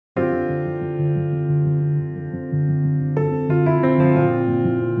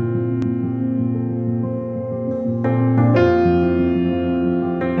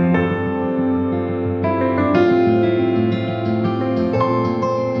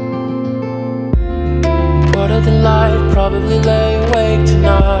probably lay awake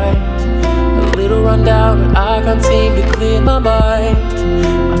tonight, a little run down, but I can't seem to clear my mind.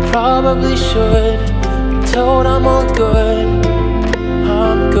 I probably should be told I'm all good,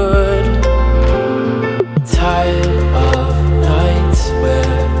 I'm good. Tired of nights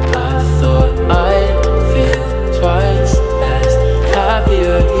where I thought I'd feel twice as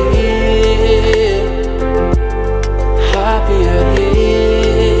happier here, happier here.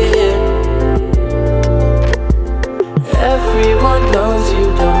 Everyone knows you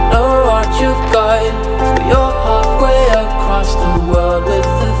don't know what you've got, so you're halfway across the world with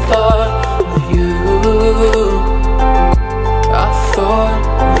the thought of you. I thought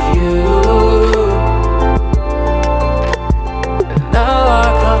of you, and now I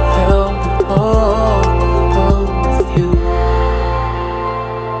can't help but with you.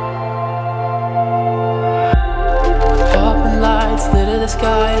 Popping lights litter the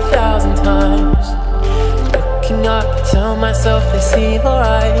sky 1,000 times. Looking up, I tell myself they seem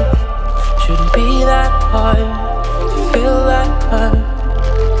alright. Shouldn't be that hard to feel that hurt.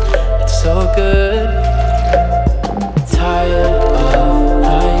 It's so good. Tired of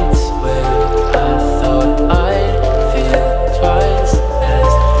nights where I thought I'd feel twice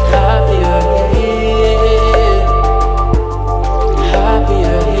as happier here,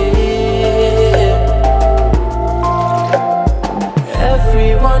 happier here.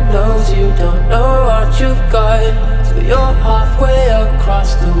 Everyone knows you don't know what you've got, so you're halfway across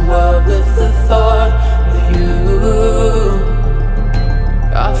the world with the thought of you.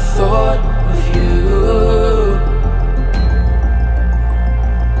 I thought of you.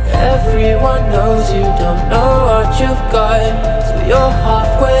 Everyone knows you don't know what you've got, so you're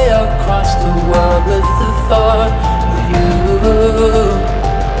halfway across the world with the thought of you.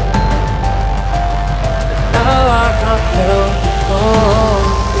 Now I can't help